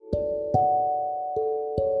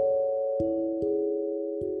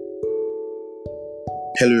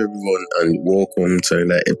Hello, everyone, and welcome to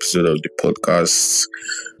another episode of the podcast.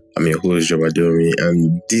 I'm your host, Jabadomi,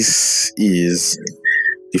 and this is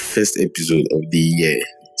the first episode of the year.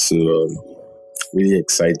 So, really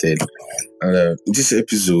excited. And this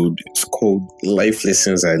episode is called Life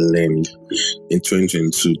Lessons I Learned in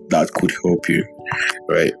 2022 that could help you,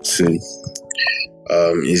 right? So,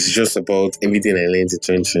 it's just about everything I learned in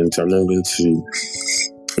 2022. I'm not going to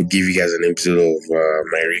give you guys an episode of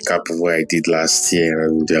my recap of what I did last year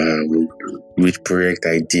and which project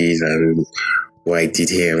I did and what I did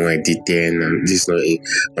here and what I did then. And this is not it.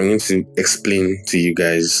 I'm going to explain to you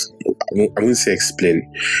guys. I'm going to say explain,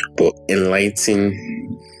 but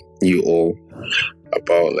enlighten you all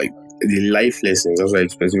about like the life lessons. That's why I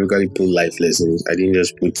specifically put life lessons. I didn't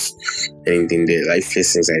just put anything there. Life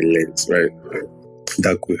lessons I learned, right?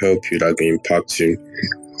 That could help you, that could impact you,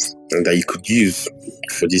 and that you could use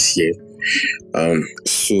for this year.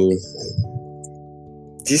 So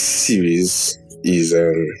this series is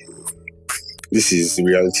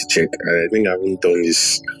reality check, and I think I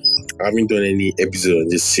haven't done any episode on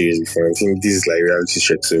this series before. I think this is like reality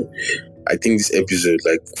check, so I think this episode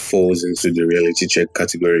like falls into the reality check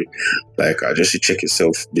category. Like just to check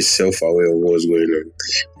yourself, be self-aware of what's going on,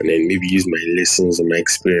 and then maybe use my lessons and my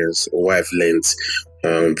experience or what I've learned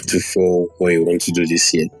to follow what you want to do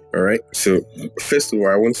this year. All right. So first of all,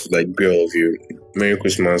 I want to like greet all of you Merry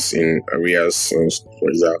Christmas in arrears.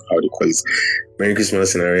 What is that? How do you call it? Merry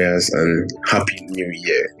Christmas in arrears and Happy New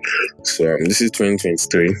Year. So this is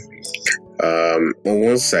 2023. On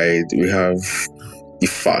one side we have the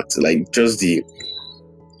fact, like just the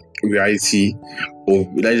reality, or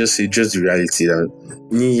let's just say just the reality that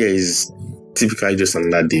New Year is typically just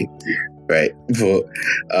another day, right? But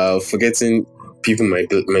forgetting people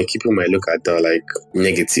might look at that like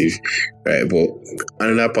negative, right? But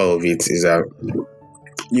another part of it is that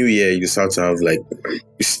New Year, you start to have like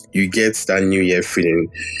you get that New Year feeling,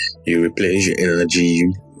 you replenish your energy,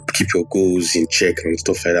 you keep your goals in check and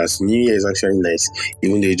stuff like that. So New Year is actually nice,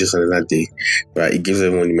 even though it's just another day, right? It gives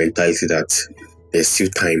everyone the mentality that there's still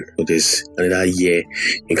time, or there's another year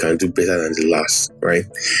you can do better than the last, right?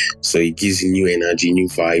 So it gives you new energy, new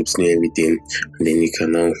vibes, new everything, and then you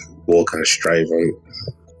can now work and strive and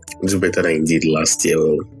do better than you did last year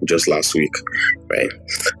or just last week, right?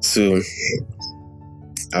 So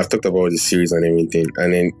I've talked about the series and everything,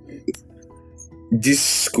 and then this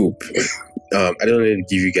scoop, I don't want to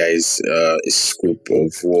give you guys a scoop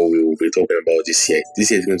of what we will be talking about this year.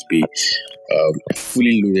 This year is going to be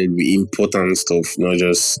fully loaded with important stuff, not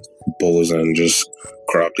just balls and just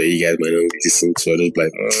crap that you guys might not be listening to. Just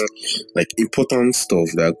like important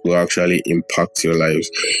stuff that will actually impact your lives,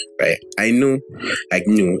 right? I know, I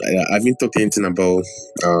haven't talked anything about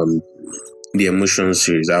the emotion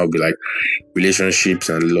series. That would be like relationships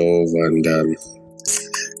and love and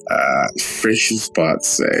friendships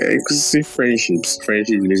parts. I could say friendship,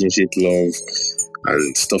 relationship, love,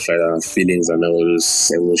 and stuff like that, feelings and all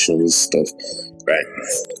those emotions stuff, right?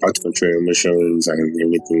 How to control emotions and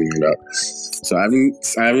everything like that. So I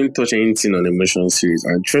haven't touched anything on emotion series,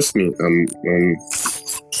 and trust me, I've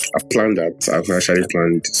planned that. I've actually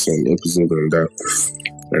planned some episodes on that,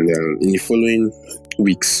 and in the following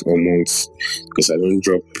weeks or months, because I don't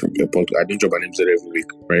drop an episode every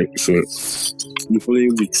week, right? So in the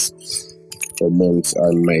following weeks or months,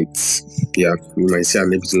 we might see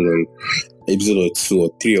an episode or 2 or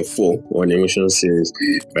 3 or 4 on emotion series,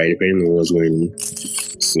 right? Depending on what's going on.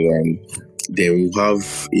 So then we'll have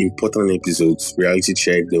important episodes, reality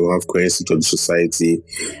check. Then we'll have current state of the society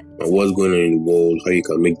and what's going on in the world, how you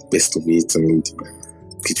can make the best of it, and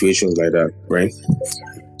situations like that, right?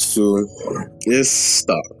 So let's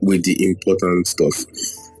start with the important stuff.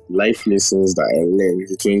 Life lessons that I learned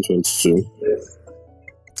in 2022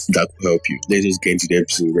 that will help you. Let's just get into the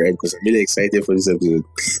episode, right? Because I'm really excited for this episode.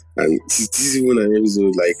 And this is even an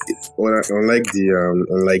episode like unlike the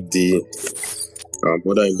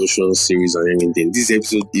other emotional series and everything. This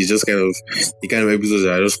episode is just kind of the kind of episodes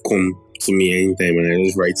that just come to me anytime and I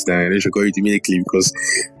just write it down and I just record it immediately because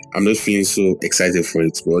I'm just feeling so excited for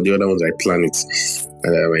it. But the other ones I plan it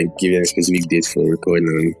and I might give you a specific date for recording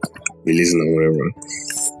and releasing or whatever.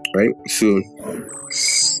 Right? So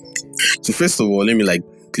first of all, let me like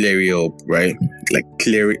clear it up, right? Like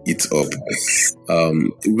clear it up.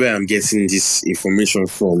 Where I'm getting this information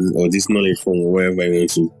from, or this knowledge from, wherever I want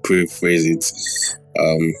to phrase it.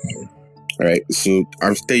 Right. So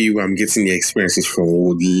I'll tell you where I'm getting the experiences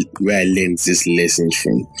from, where I learned these lessons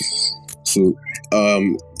from. So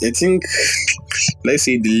I think, let's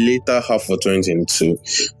say the later half of 2022,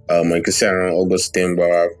 I could say around August,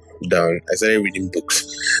 September down, I started reading books,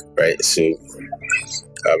 right? So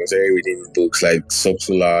I started reading books like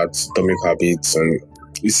Subtle Art, Atomic Habits, and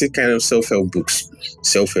you see kind of self-help books,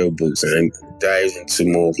 and I dive into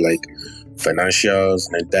more of like financials,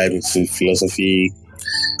 and I dive into philosophy.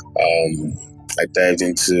 I dived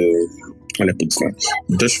into when I put this now,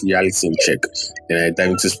 just reality in check. Then I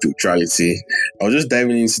dive into spirituality. I was just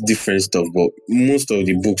diving into different stuff, but most of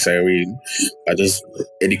the books I read are just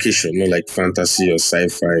education, not like fantasy or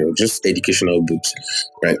sci-fi or just educational books,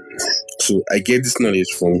 right? So I get this knowledge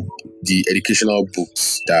from the educational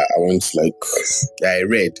books that I want to like that I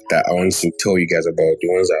read that I want to tell you guys about, the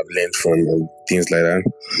ones I've learned from and things like that.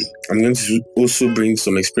 I'm going to also bring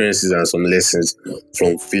some experiences and some lessons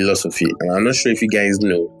from philosophy. And I'm not sure if you guys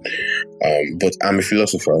know, but I'm a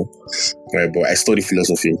philosopher, right? But I study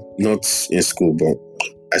philosophy, not in school, but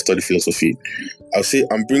I study philosophy. I'll say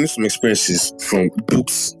I'm bringing some experiences from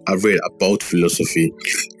books I've read about philosophy,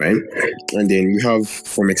 right? And then we have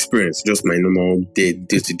from experience, just my normal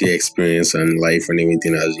day-to-day experience and life and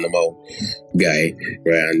everything as a normal guy,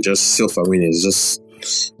 right? And just self-awareness, just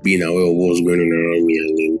being aware of what's going on around me,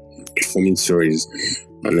 and then forming stories,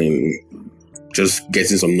 and then just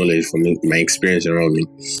getting some knowledge from my experience around me,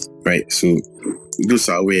 right? So those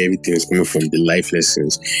are where everything is coming from, the life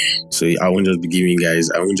lessons. So I won't just be giving you guys,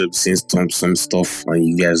 I won't just be saying some stuff and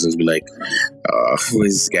you guys just be like, where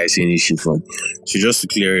is this guy saying this shit from? So just to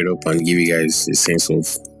clear it up and give you guys a sense of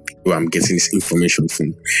where I'm getting this information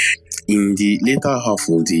from. In the later half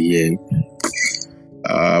of the year,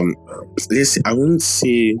 let's say, I wouldn't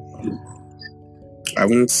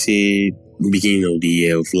say beginning of the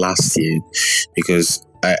year of last year, because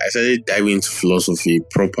I started diving into philosophy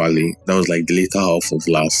properly. That was like the later half of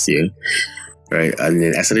last year, right? And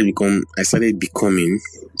then I started becoming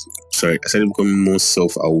more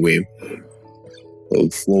self-aware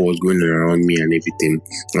of what was going on around me and everything.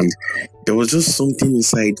 And there was just something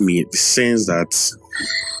inside me, the sense that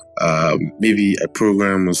maybe a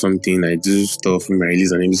program or something, I do stuff, I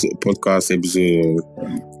release an episode, podcast episode or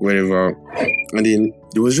whatever, and then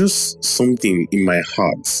there was just something in my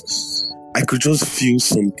heart. I could just feel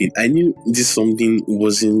something. I knew this something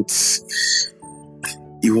wasn't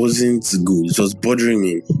good. It was bothering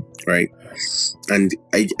me, right? And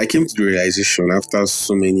I came to the realization after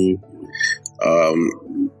so many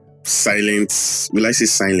silence, will I say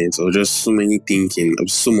silence, or just so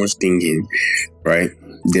much thinking, right?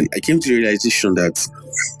 Then I came to the realization that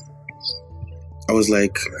I was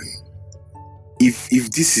like, if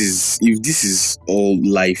this is all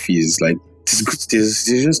life is, like, there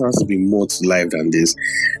just has to be more to life than this,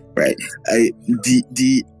 right?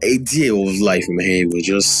 The idea of life in my head was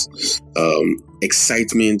just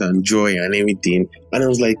excitement and joy and everything, and I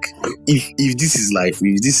was like, if this is life,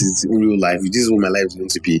 if this is real life, if this is what my life is going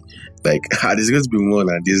to be, like, there's going to be more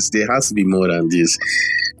than this. There has to be more than this,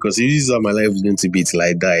 because if this is how my life is going to be till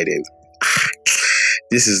I die, then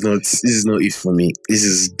this is not it for me. This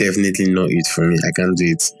is definitely not it for me. I can't do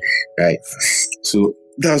it, right? So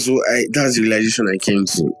that's the realization I came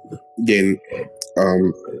to. Then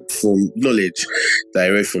from knowledge that I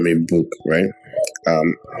read from a book, right?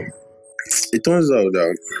 It turns out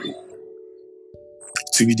that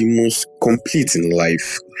to be the most complete in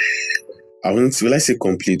life, will I say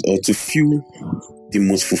complete, or to feel the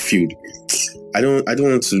most fulfilled? I don't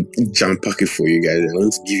want to jam pack it for you guys. I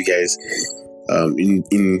want to give you guys in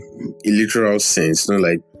a literal sense, not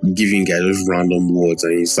like giving guys just random words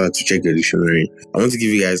and you start to check the dictionary. I want to give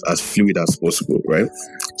you guys as fluid as possible, right?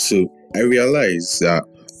 So I realized that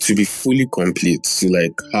to be fully complete, to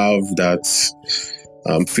like have that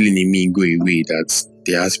feeling in me go away, that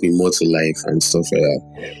there has to be more to life and stuff like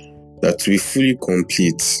that to be fully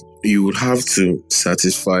complete, you would have to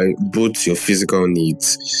satisfy both your physical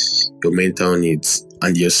needs, your mental needs,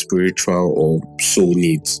 and your spiritual or soul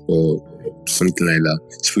needs, or something like that.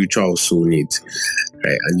 Spiritual or soul needs,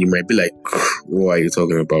 right? And you might be like, what are you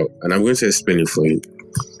talking about? And I'm going to explain it for you.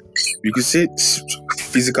 You could say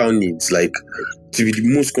physical needs, like to be the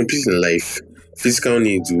most complete in life. Physical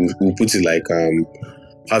needs, we'll put it like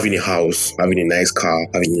having a house, having a nice car,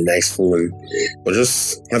 having a nice phone, or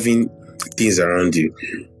just having things around you,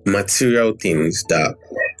 material things that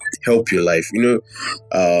help your life.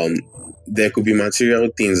 There could be material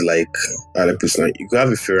things like other person. You could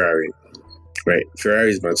have a Ferrari, right? Ferrari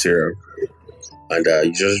is material, and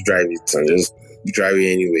you just drive it and just drive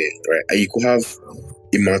it anywhere, right? And you could have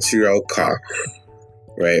a material car,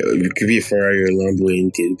 right? It could be a Ferrari or a Lambo or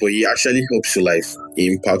anything, but it actually helps your life.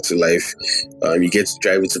 It impacts your life. You get to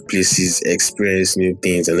drive into places, experience new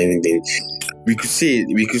things and everything. We could say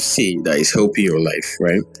that it's helping your life,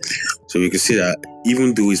 right? So we could say that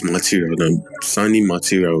even though it's material, then sounding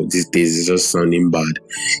material these days is just sounding bad.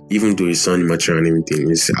 Even though it's sounding material and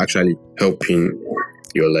everything, it's actually helping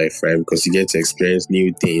your life, right? Because you get to experience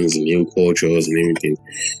new things, new cultures and everything,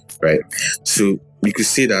 right? So we could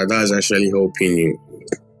say that that's actually helping you.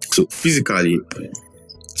 So physically,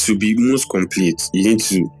 to be most complete, you need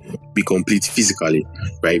to be complete physically,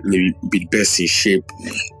 right? Maybe be best in shape,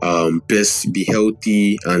 best be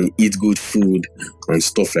healthy and eat good food and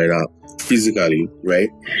stuff like that. Physically, right?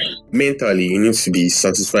 Mentally, you need to be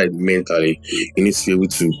satisfied mentally. You need to be able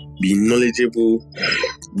to be knowledgeable,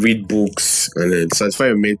 read books, and then satisfy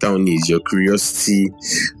your mental needs, your curiosity,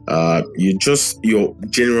 your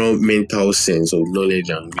general mental sense of knowledge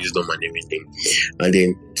and wisdom and everything. And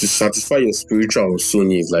then to satisfy your spiritual and soul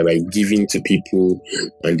needs, like by giving to people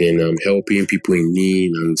and then helping people in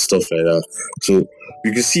need and stuff like that. So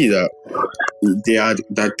you can see that there are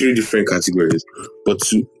 3 different categories, but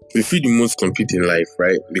we feel the most complete in life,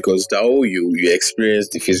 right? Because the whole you experience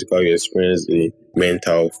the physical, you experience the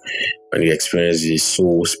mental, and you experience the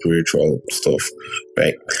soul, spiritual stuff,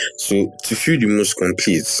 right? So to feel the most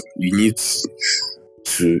complete, you need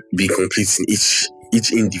to be complete in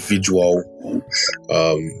each individual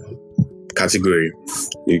category.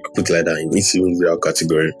 You could put it like that, in each individual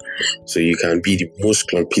category, so you can be the most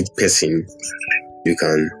complete person you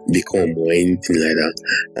can become or anything like that.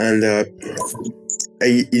 And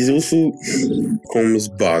it also comes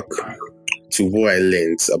back to what I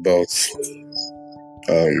learned about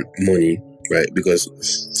money, right?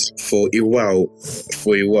 Because for a long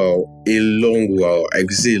while, I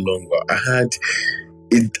could say a long while, I had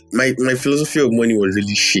it. My philosophy of money was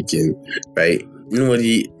really shaken, right?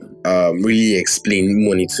 Nobody really explained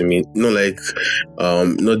money to me. Not like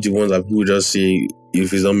not the ones that people just say,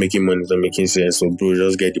 if it's not making money, it's not making sense. So bro,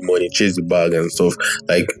 just get the money, chase the bag and stuff.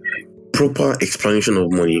 Like proper explanation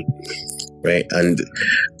of money, right? And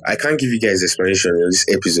I can't give you guys explanation in this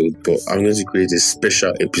episode, but I'm going to create a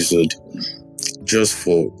special episode just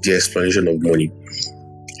for the explanation of money.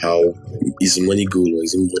 How is money good or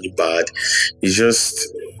is money bad? It's just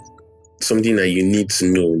something that you need to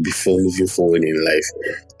know before moving forward in life,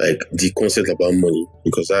 like the concept about money,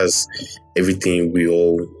 because that's everything we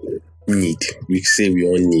all need. We say we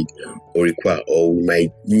all need or require or we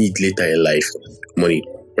might need later in life. Money,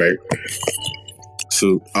 right?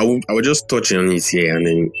 So I will just touch on it here, and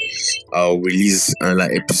then I'll release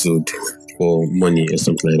another episode for money or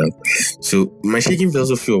something like that. So my shaking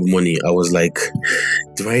philosophy of money, I was like,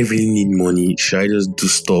 do I really need money? Should I just do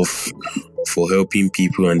stuff for helping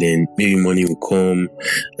people and then maybe money will come?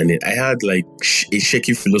 And then I had like a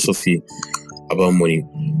shaky philosophy about money,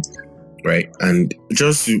 right? And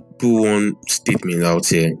just to put one statement out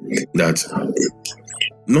here, that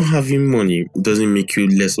not having money doesn't make you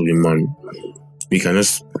less of a man. We can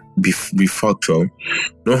just be factual.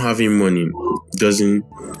 Not having money doesn't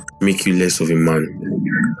make you less of a man,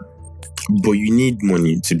 but you need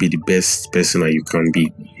money to be the best person that you can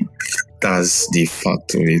be. That's the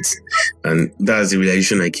fact of it, and that's the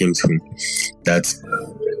realization I came to, that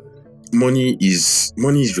money is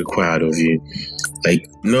required of you. Like,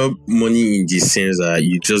 not money in the sense that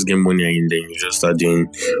you just get money and then you just start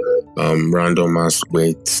doing random ass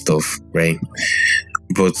weird stuff, right?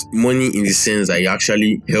 But money in the sense that it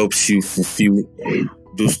actually helps you fulfill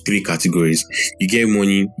those 3 categories. You get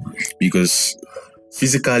money because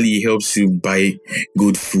physically it helps you buy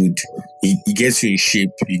good food. It gets you in shape.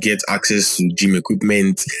 You get access to gym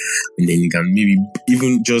equipment, and then you can maybe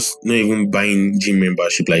even just not even buying gym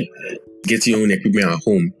membership, like getting your own equipment at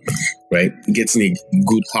home, right? Getting a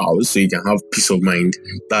good house so you can have peace of mind.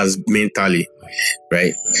 That's mentally,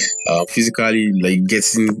 right? Physically, like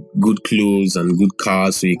getting good clothes and good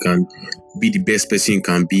cars so you can be the best person you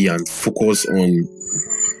can be and focus on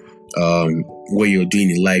what you're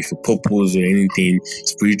doing in life, your purpose or anything.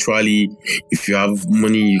 Spiritually, if you have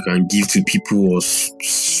money, you can give to people, or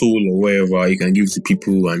soul or wherever, you can give to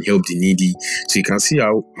people and help the needy. So you can see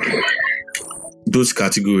how those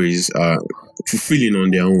categories are fulfilling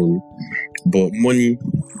on their own, but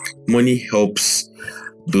money helps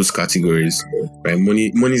those categories, right?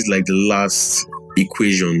 Money is like the last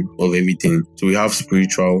equation of everything. So we have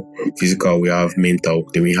spiritual, physical, we have mental,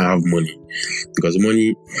 then we have money, because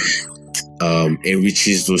money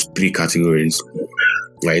enriches those 3 categories,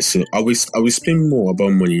 right? So I will explain more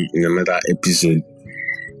about money in another episode,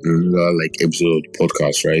 episode of the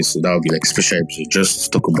podcast, right? So that will be like a special episode just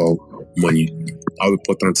to talk about money. how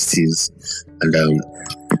important it is, and I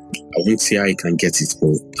won't say how you can get it,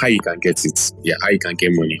 but how you can get it. Yeah, how you can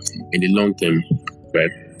get money in the long term,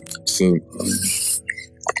 right? So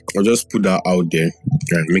I'll just put that out there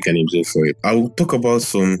and make an episode for it. I will talk about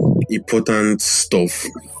some important stuff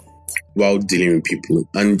while dealing with people,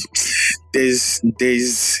 and there's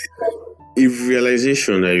a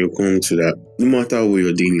realization that you come to that no matter what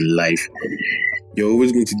you're doing in life, you're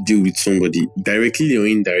always going to deal with somebody, directly or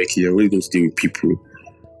indirectly. You're always going to deal with people,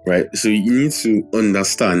 right? So you need to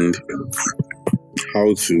understand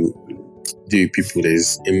how to deal with people.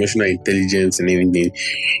 There's emotional intelligence and everything.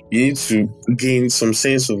 You need to gain some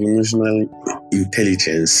sense of emotional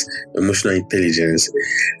intelligence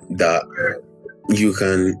that you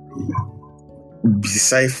can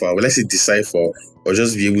decipher, let's say decipher, or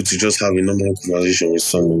just be able to just have a normal conversation with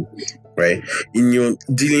someone, right? In your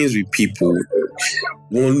dealings with people,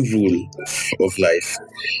 one rule of life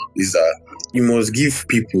is that you must give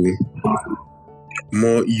people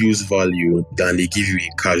more use value than they give you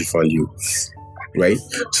in cash value, right?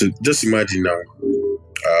 So just imagine now,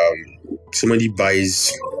 somebody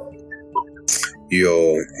buys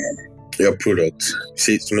your product.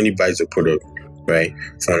 Say somebody buys your product, right,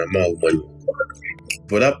 for an amount of money.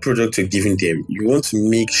 But that product you're giving them, you want to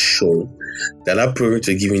make sure that product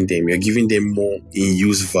you're giving them, you're giving them more in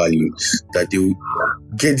use value, that they will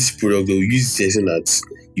get this product, they'll use this, and that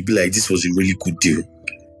you'll be like, this was a really good deal,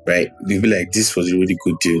 right? They'll be like, this was a really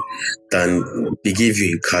good deal, than they gave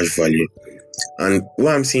you in cash value. And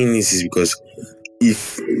what I'm saying is because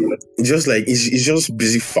if it's just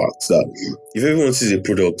basic facts that if everyone sees a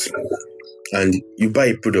product and you buy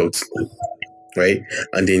a product, right,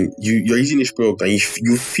 and then you're using this product and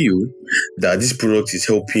you feel that this product is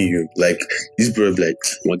helping you, like this product, like,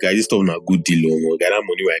 my guy, this stuff not a good deal, or my guy, that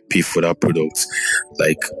money I pay for that product,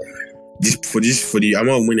 like for the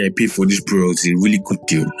amount of money I pay for this product is a really good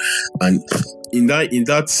deal. And in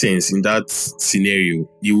that sense, in that scenario,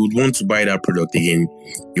 you would want to buy that product again.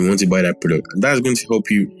 You want to buy that product, and that's going to help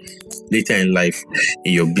you later in life,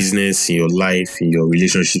 in your business, in your life, in your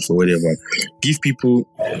relationships, or whatever. Give people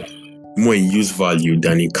more in use value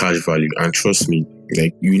than in cash value, and trust me,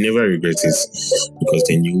 like, you never regret it, because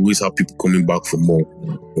then you always have people coming back for more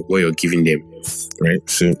of what you're giving them, right?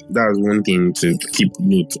 So that's one thing to keep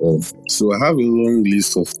note of. So I have a long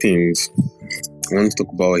list of things I want to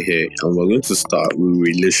talk about here, and we're going to start with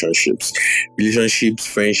relationships,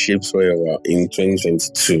 friendships, whatever, in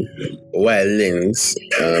 2022. What I learned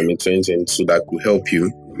in 2022 that could help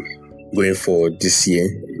you going forward this year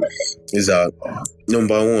is that,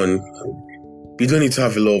 number one, you don't need to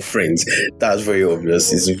have a lot of friends. That's very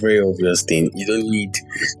obvious. It's a very obvious thing. You don't need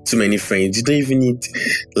too many friends. You don't even need,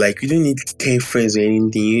 you don't need 10 friends or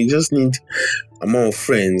anything. You just need amount of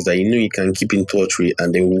friends that you know you can keep in touch with,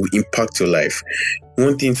 and they will impact your life.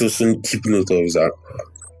 One thing to also keep note of is that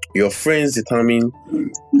your friends determine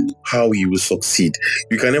how you will succeed.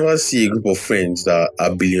 You can never see a group of friends that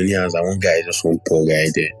are billionaires and one guy is just one poor guy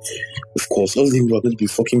there. Of course, all of them are going to be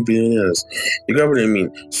fucking billionaires. You get what I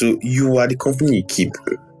mean? So you are the company you keep.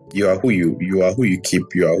 You are who you keep.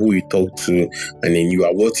 You are who you talk to, and then you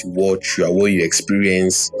are what you watch. You are what you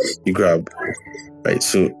experience. You grab, right?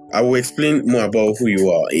 So I will explain more about who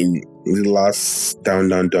you are in the last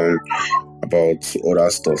down about other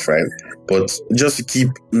stuff, right? But just to keep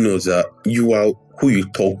note that you are who you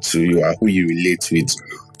talk to, you are who you relate with,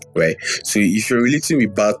 right? So if you're relating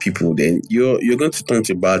with bad people, then you're going to turn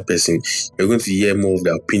to a bad person. You're going to hear more of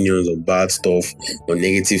their opinions on bad stuff, or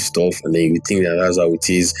negative stuff, and then you think that that's how it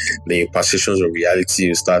is. Then your perceptions of reality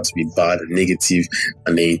will start to be bad and negative,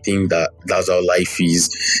 and then you think that that's how life is.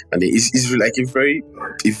 And then it's like a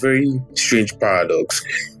very strange paradox.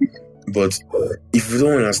 But if you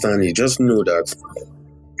don't understand it, just know that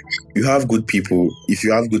you have good people. If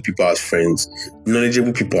you have good people as friends,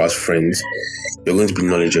 knowledgeable people as friends, you're going to be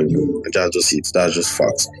knowledgeable. That's just it. That's just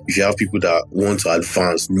facts. If you have people that want to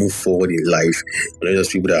advance, move forward in life, not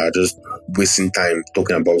just people that are just wasting time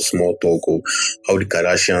talking about small talk, or how the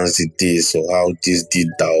Kardashians did this, or how this did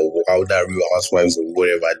that, or how that Real Housewives or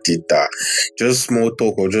whatever did that. Just small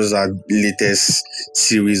talk, or just that latest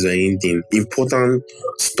series or anything. Important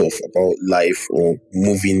stuff about life or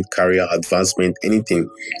moving, career advancement, anything.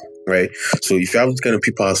 Right? So if you have these kind of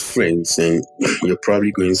people as friends, then you're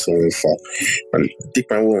probably going somewhere far. And take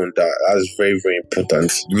my word on that. That's very, very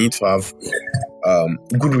important. You need to have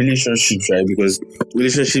good relationships, right? Because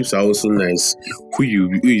relationships are also nice. Who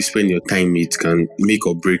you spend your time with can make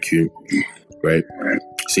or break you, right?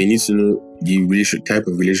 So you need to know the type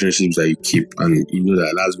of relationships that you keep, and you know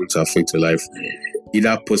that that's going to affect your life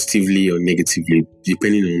either positively or negatively,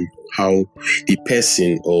 depending on how the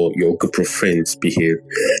person or your group of friends behave,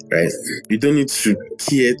 right? You don't need to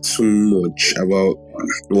care too much about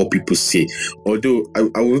what people say. Although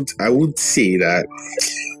I would say that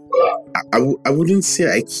I wouldn't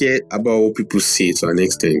say I care about what people say to an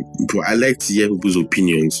extent, but I like to hear people's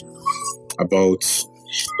opinions about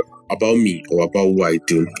me or about what I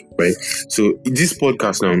do, right? So in this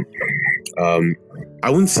podcast now, I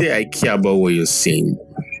wouldn't say I care about what you're saying,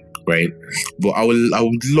 right? But I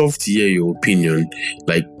would love to hear your opinion,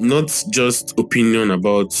 like not just opinion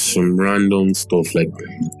about some random stuff, like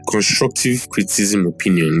constructive criticism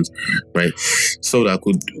opinions, right? So that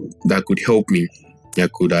could help me,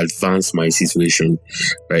 that could advance my situation,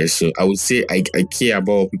 right? So I would say I care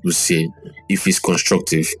about what people say if it's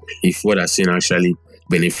constructive, if what I'm saying actually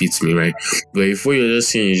benefits me, right? But if what you're just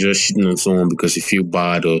saying is just shitting on someone because you feel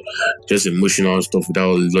bad or just emotional stuff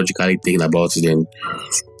without logically thinking about it, then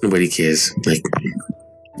nobody cares. Like,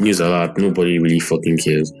 news a lot, nobody really fucking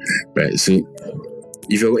cares, right? So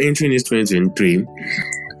if you're entering this 2023,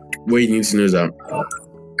 what you need to know is that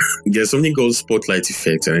there's something called spotlight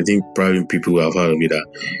effect, and I think probably people will have heard of it.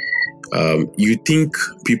 That you think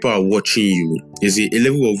people are watching you. There's a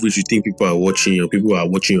level of which you think people are watching you, people are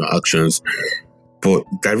watching your actions, but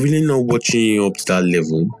they're really not watching you up to that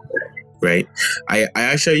level, right? I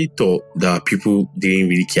actually thought that people didn't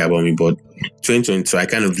really care about me, but 2022, I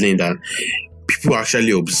kind of learned that people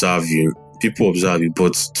actually observe you. People observe you,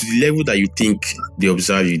 but to the level that you think they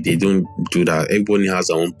observe you, they don't do that. Everybody has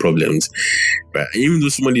their own problems, right? And even though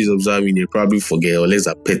somebody is observing, they probably forget, or less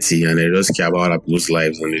are petty, and they just care about other people's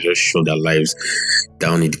lives, and they just show their lives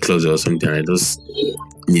down in the closet or something, and they just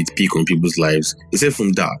need to peek on people's lives. Except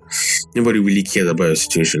from that, nobody really cares about your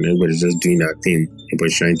situation. Everybody's just doing that thing.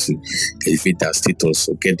 Everybody's trying to elevate that status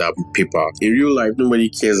or get that paper. In real life, nobody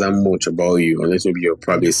cares that much about you unless maybe you're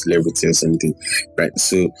probably a celebrity or something, right?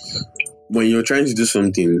 So when you're trying to do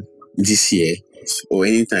something this year or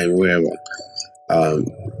anytime, wherever,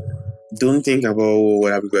 don't think about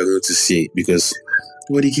what other people are going to say, because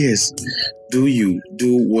nobody cares. Do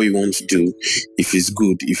what you want to do. If it's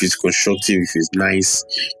good, if it's constructive, if it's nice,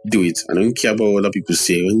 do it. I don't care about what other people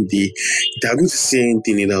say. When they're going to say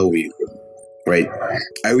anything in that way, right?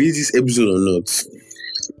 I release this episode or not,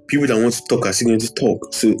 people that want to talk are still going to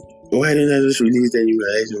talk. So why don't I just release it anyway?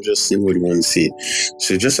 I let them just say what they want to say.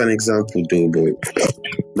 So just an example though, boy.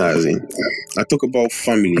 That's it. I talk about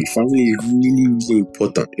family. Family is really, really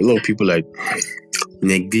important. A lot of people like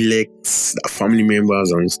neglect their family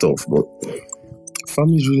members and stuff, but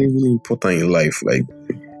family is really, really important in life. Like,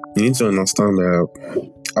 you need to understand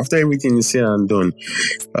that after everything is said and done,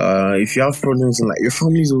 if you have problems in life, your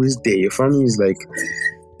family is always there. Your family is like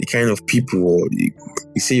the kind of people, or you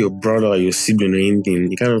say your brother or your sibling or anything,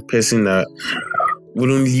 the kind of person that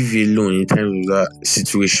wouldn't leave you alone in times of that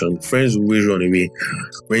situation. Friends will always run away.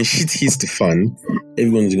 When shit hits the fan,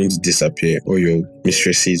 everyone's going to disappear. All your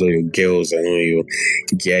mistresses, all your girls, and all your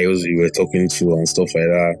guys you were talking to and stuff like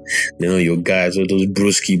that. You know, your guys, all those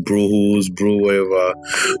broski, bros, bro, whatever,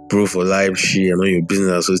 bro for life shit, and all your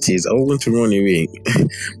business associates are all going to run away.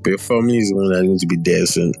 But your family is the one that's going to be there.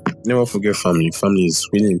 So never forget family. Family is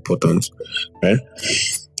really important, right?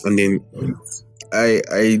 And then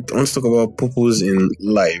I want to talk about purpose in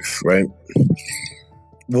life, right?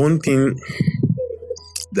 One thing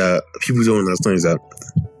that people don't understand is that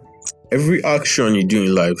every action you do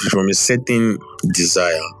in life is from a certain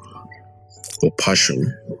desire or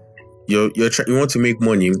passion. You want to make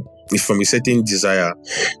money. It's from a certain desire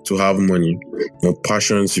to have money, your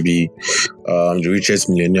passion to be the richest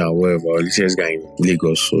millionaire or whatever, or the richest guy in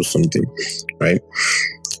Lagos or something, right?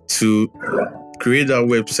 To create that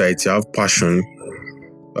website, you have passion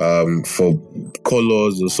for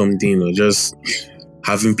colors or something, or just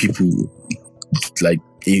having people like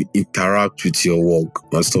interact with your work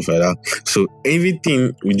and stuff like that. So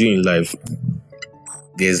everything we do in life,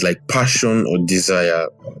 there's like passion or desire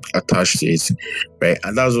attached to it, right?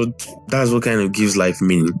 And that's what kind of gives life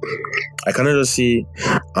meaning. I cannot just say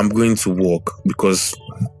I'm going to work because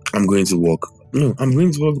I'm going to work. No, I'm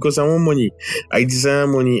going to work because I want money. I desire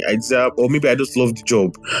money. Or maybe I just love the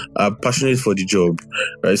job. I'm passionate for the job,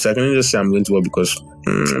 right? So I cannot just say I'm going to work because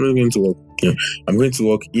I'm not going to work. Yeah. I'm going to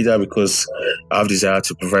work either because I have desire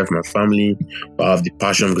to provide for my family, or I have the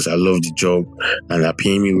passion because I love the job and they're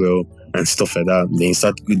paying me well and stuff like that. Then you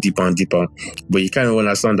start to go deeper and deeper. But you kind of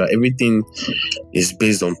understand that everything is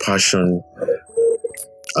based on passion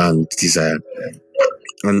and desire.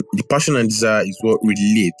 And the passion and desire is what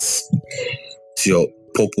relates to your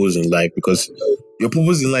purpose in life, because your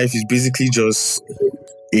purpose in life is basically just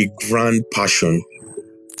a grand passion.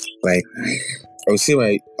 Like, I would say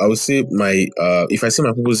my if I say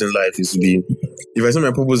my purpose in life is to be if I say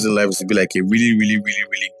my purpose in life is to be like a really, really, really,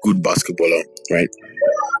 really good basketballer, right?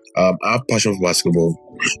 I have passion for basketball,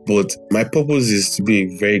 but my purpose is to be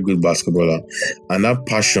a very good basketballer, and that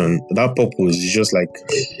purpose is just like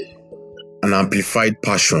an amplified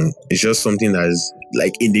passion. It's just something that is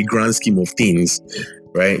like in the grand scheme of things,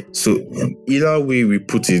 right? So either way we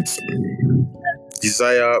put it,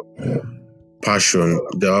 desire, passion,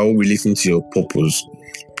 they're all relating to your purpose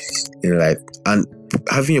in life. And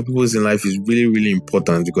having a purpose in life is really, really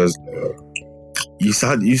important because you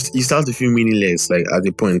start to feel meaningless. Like at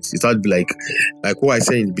the point, you start to be like what I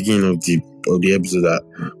said in the beginning of the episode, that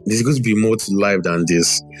there's going to be more to life than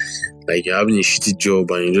this. Like you're having a shitty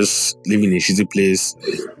job and you're just living in a shitty place,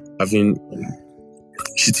 having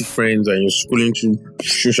shitty friends, and you're scrolling through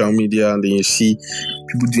social media, and then you see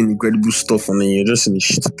people doing incredible stuff, and then you're just in a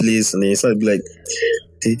shitty place, and then you start to be like,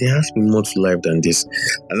 there has to be more to life than this.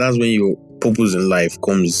 And that's when your purpose in life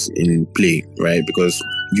comes in play, right? Because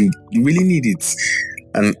you really need it.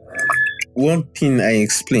 And one thing I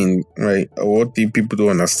explained, right, what the people don't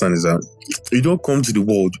understand is that you don't come to the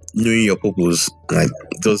world knowing your purpose, like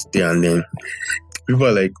just there and then. People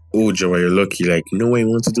are like, oh, Java, you're lucky, like you know what you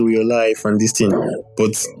want to do with your life and this thing.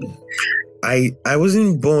 But I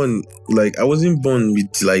wasn't born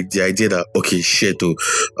with like the idea that okay, shit,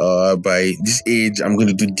 by this age I'm going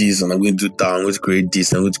to do this and I'm going to do that, I'm going to create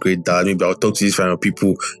this, I'm going to create that, maybe I'll talk to these kind of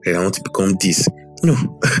people and I want to become this. No,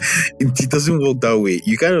 it doesn't work that way.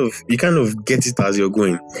 You kind of get it as you're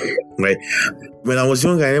going, right? When I was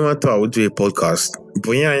younger, I never thought I would do a podcast,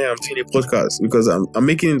 but yeah, I'm doing a podcast because I'm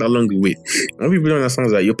making it along the way. What people don't understand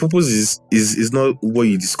is that your purpose is not what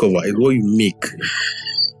you discover; it's what you make.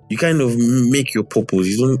 You kind of make your purpose.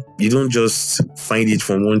 You don't just find it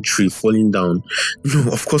from one tree falling down.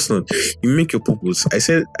 No, of course not. You make your purpose. I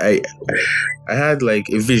said I had like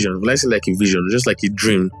a vision. When I say like a vision, just like a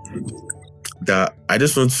dream, that I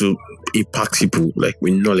just want to impact people like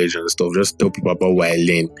with knowledge and stuff. Just tell people about what I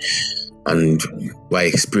learn and what I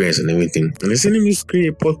experience and everything. And they said, let me just create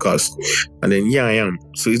a podcast. And then I am.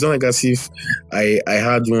 So it's not like as if I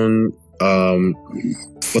had one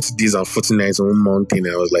 40 days and 40 nights on one mountain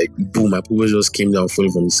and I was like, boom, my purpose just came down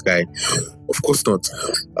falling from the sky. Of course not.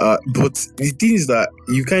 But the thing is that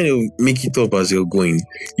you kind of make it up as you're going.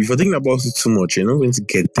 If you're thinking about it too much, you're not going to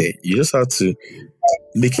get there. You just have to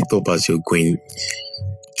make it up as you're going.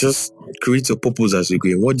 Just create your purpose as you're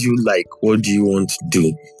going. What do you like? What do you want to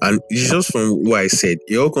do? And it's just from what I said.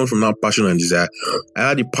 It all comes from that passion and desire. I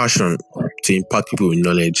had the passion to impact people with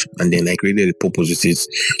knowledge, and then I created a purpose with it.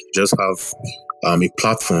 Just have a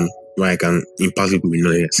platform where I can impact people with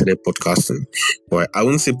knowledge. I started podcasting. But I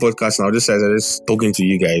wouldn't say podcasting, I'll just say I'm just talking to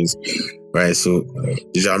you guys. Right? So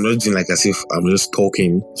I'm not doing like as if I'm just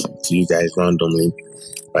talking to you guys randomly.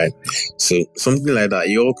 Right, so something like that.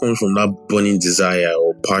 It all comes from that burning desire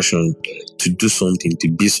or passion to do something, to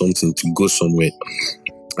be something, to go somewhere.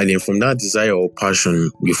 And then from that desire or passion,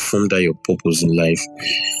 you form that your purpose in life.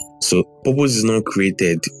 So purpose is not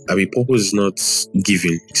created. Purpose is not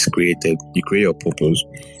given, it's created. You create your purpose.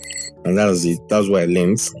 And that's it. That's what I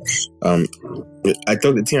learned. I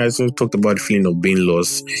also talked about the feeling of being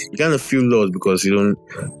lost. You kind of feel lost because you don't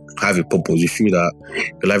have a purpose. You feel that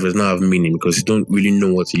your life does not have meaning because you don't really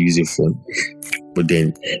know what to use it for. But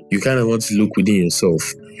then you kind of want to look within yourself,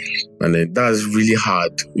 and then that's really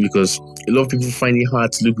hard because a lot of people find it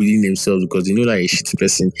hard to look within themselves because they know that a shitty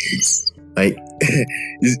person. Like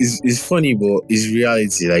it's funny, but it's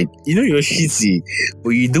reality. Like you know you're shitty, but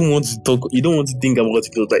you don't want to talk. You don't want to think about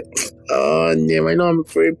it. Like, oh, damn, I know I'm a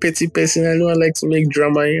very petty person. I know I like to make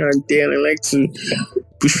drama here and there, and I like to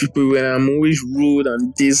push people when I'm always rude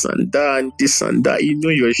and this and that and this and that. You know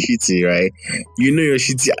you're shitty, right? You know you're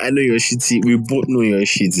shitty. I know you're shitty. We both know you're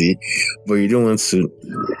shitty, but you don't want to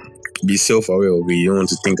be self-aware of it. You don't want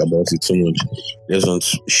to think about it too much. You just want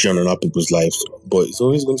to shine on other people's lives, but it's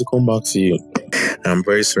always going to come back to you. I'm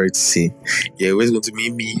very sorry to say, you're always going to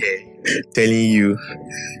meet me here telling you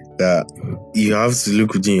that you have to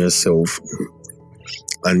look within yourself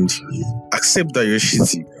and accept that you're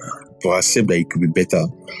shitty, but accept that it could be better,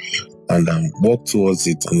 and work towards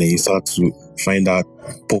it. And then you start to find that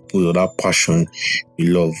purpose or that passion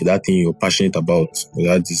you love, that thing you're passionate about, or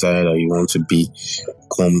that desire that you want to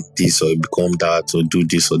become this or become that or do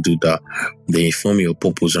this or do that. Then you form your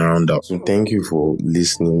purpose around that. So thank you for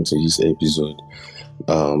listening to this episode.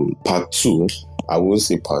 Part 2, I won't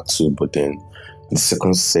say part 2, but then the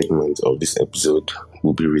second segment of this episode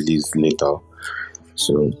will be released later.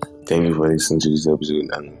 So thank you for listening to this episode,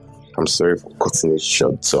 and I'm sorry for cutting it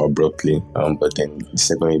short so abruptly. But then the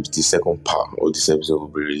second part of this episode will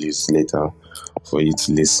be released later for you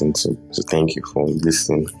to listen to. So thank you for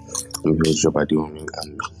listening. I'm your job at the moment,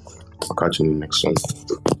 and I'll catch you in the next one.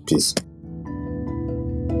 Peace.